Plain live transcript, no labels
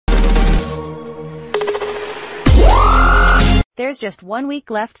There's just 1 week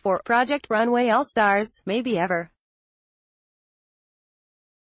left for Project Runway All Stars, maybe ever.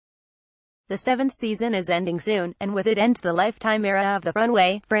 The 7th season is ending soon, and with it ends the lifetime era of the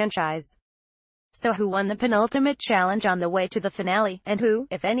Runway franchise. So who won the penultimate challenge on the way to the finale, and who,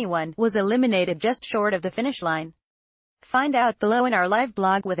 if anyone, was eliminated just short of the finish line? Find out below in our live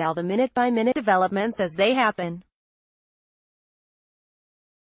blog with all the minute-by-minute developments as they happen.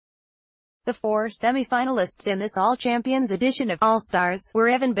 The 4 semi-finalists in this All-Champions edition of All Stars were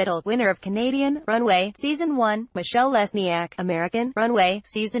Evan Biddle, winner of Canadian Runway Season 1, Michelle Lesniak, American Runway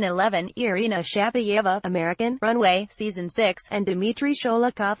Season 11, Irina Shapayeva, American Runway Season 6, and Dmitry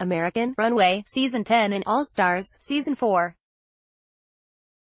Sholikov, American Runway Season 10 in All Stars Season 4.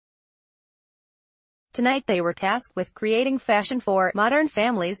 Tonight they were tasked with creating fashion for modern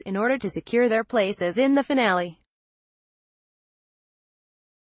families in order to secure their places in the finale.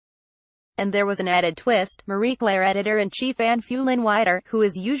 And there was an added twist. Marie Claire editor-in-chief Anne Fulenwider, who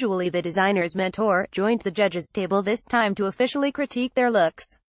is usually the designer's mentor, joined the judges' table this time to officially critique their looks.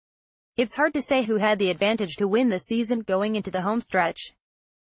 It's hard to say who had the advantage to win the season going into the homestretch.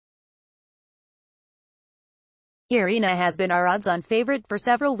 Irina has been our odds-on favorite for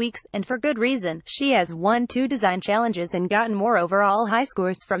several weeks, and for good reason. She has won 2 design challenges and gotten more overall high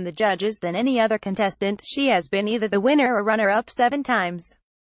scores from the judges than any other contestant. She has been either the winner or runner-up 7 times.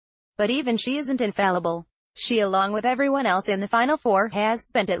 But even she isn't infallible. She, along with everyone else in the Final 4, has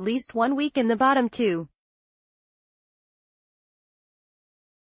spent at least 1 week in the bottom 2.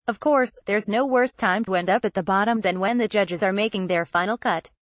 Of course, there's no worse time to end up at the bottom than when the judges are making their final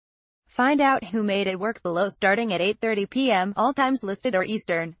cut. Find out who made it work below starting at 8:30 p.m. all times listed or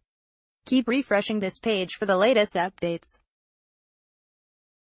Eastern. Keep refreshing this page for the latest updates.